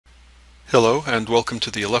Hello and welcome to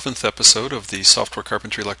the 11th episode of the Software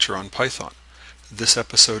Carpentry lecture on Python. This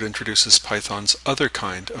episode introduces Python's other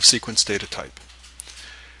kind of sequence data type.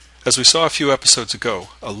 As we saw a few episodes ago,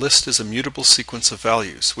 a list is a mutable sequence of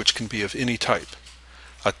values which can be of any type.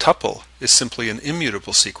 A tuple is simply an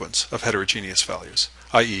immutable sequence of heterogeneous values,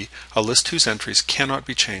 i.e., a list whose entries cannot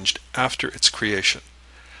be changed after its creation.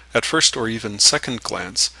 At first or even second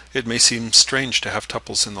glance, it may seem strange to have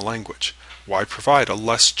tuples in the language. Why provide a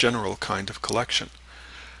less general kind of collection?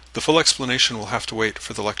 The full explanation will have to wait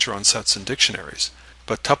for the lecture on sets and dictionaries,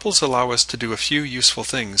 but tuples allow us to do a few useful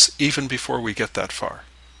things even before we get that far.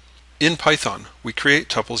 In Python, we create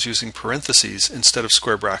tuples using parentheses instead of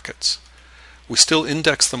square brackets. We still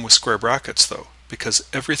index them with square brackets though, because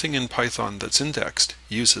everything in Python that's indexed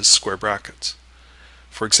uses square brackets.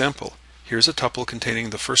 For example, here's a tuple containing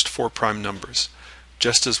the first four prime numbers.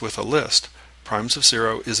 Just as with a list, primes of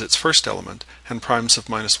 0 is its first element, and primes of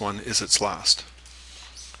 -1 is its last.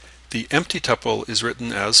 The empty tuple is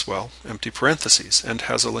written as, well, empty parentheses, and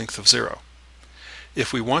has a length of 0.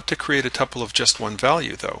 If we want to create a tuple of just one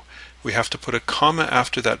value, though, we have to put a comma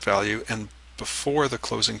after that value and before the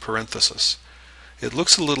closing parenthesis. It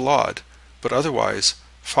looks a little odd, but otherwise,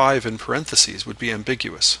 5 in parentheses would be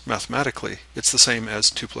ambiguous. Mathematically, it's the same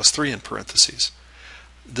as 2 plus 3 in parentheses.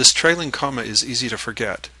 This trailing comma is easy to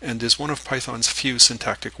forget and is one of Python's few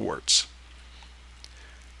syntactic warts.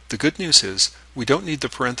 The good news is we don't need the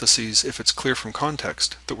parentheses if it's clear from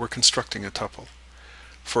context that we're constructing a tuple.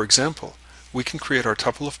 For example, we can create our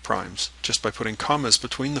tuple of primes just by putting commas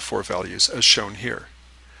between the four values as shown here.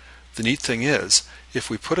 The neat thing is, if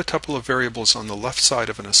we put a tuple of variables on the left side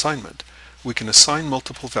of an assignment, we can assign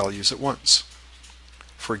multiple values at once.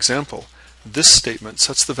 For example, this statement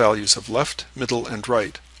sets the values of left, middle, and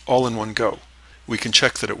right all in one go. We can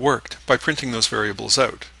check that it worked by printing those variables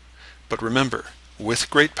out. But remember, with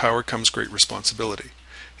great power comes great responsibility.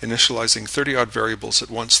 Initializing 30-odd variables at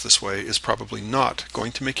once this way is probably not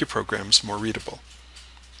going to make your programs more readable.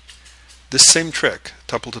 This same trick,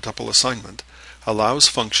 tuple-to-tuple assignment, allows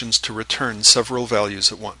functions to return several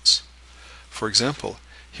values at once. For example,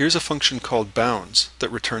 here's a function called bounds that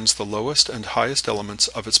returns the lowest and highest elements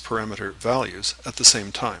of its parameter values at the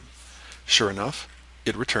same time. Sure enough,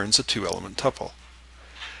 it returns a two-element tuple.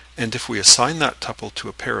 And if we assign that tuple to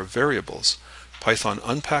a pair of variables, Python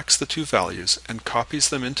unpacks the two values and copies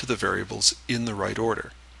them into the variables in the right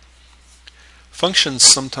order. Functions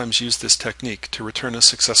sometimes use this technique to return a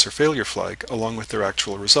success or failure flag along with their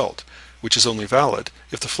actual result, which is only valid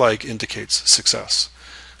if the flag indicates success.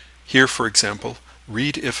 Here, for example,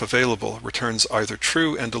 read if available returns either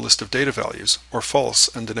true and a list of data values, or false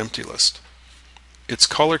and an empty list. Its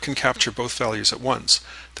caller can capture both values at once,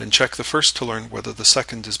 then check the first to learn whether the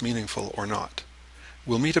second is meaningful or not.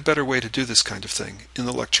 We'll meet a better way to do this kind of thing in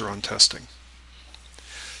the lecture on testing.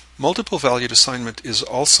 Multiple valued assignment is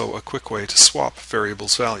also a quick way to swap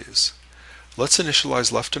variables' values. Let's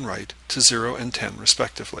initialize left and right to 0 and 10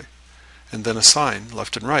 respectively, and then assign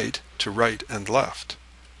left and right to right and left.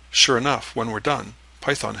 Sure enough, when we're done,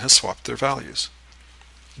 Python has swapped their values.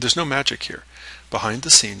 There's no magic here. Behind the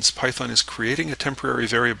scenes, Python is creating a temporary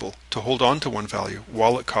variable to hold on to one value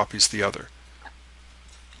while it copies the other.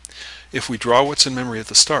 If we draw what's in memory at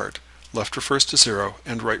the start, left refers to 0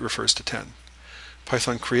 and right refers to 10.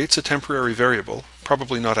 Python creates a temporary variable,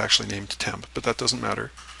 probably not actually named temp, but that doesn't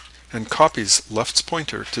matter, and copies left's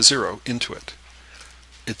pointer to 0 into it.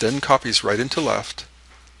 It then copies right into left,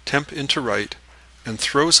 temp into right, and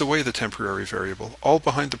throws away the temporary variable, all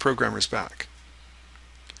behind the programmer's back.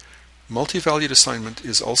 Multi-valued assignment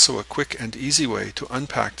is also a quick and easy way to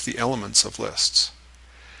unpack the elements of lists.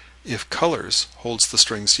 If colors holds the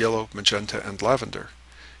strings yellow, magenta, and lavender,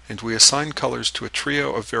 and we assign colors to a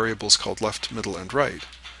trio of variables called left, middle, and right,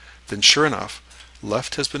 then sure enough,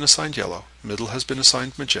 left has been assigned yellow, middle has been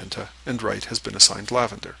assigned magenta, and right has been assigned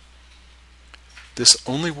lavender. This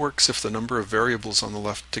only works if the number of variables on the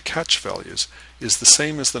left to catch values is the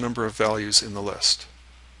same as the number of values in the list.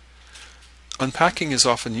 Unpacking is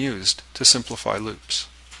often used to simplify loops.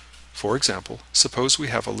 For example, suppose we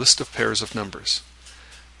have a list of pairs of numbers.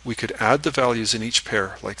 We could add the values in each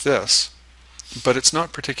pair like this, but it's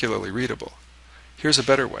not particularly readable. Here's a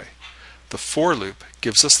better way. The for loop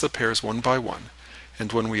gives us the pairs one by one,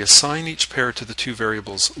 and when we assign each pair to the two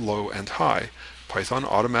variables low and high, Python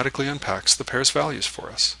automatically unpacks the pair's values for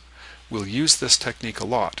us. We'll use this technique a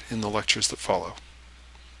lot in the lectures that follow.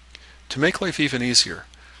 To make life even easier,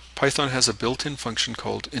 Python has a built-in function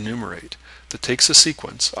called enumerate that takes a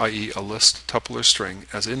sequence, i.e. a list, tuple, or string,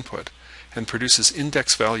 as input, and produces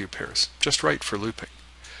index value pairs, just right for looping.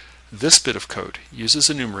 This bit of code uses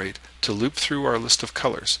enumerate to loop through our list of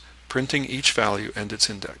colors, printing each value and its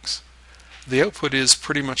index. The output is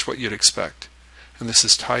pretty much what you'd expect, and this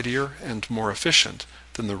is tidier and more efficient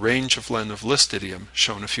than the range of len of list idiom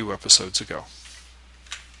shown a few episodes ago.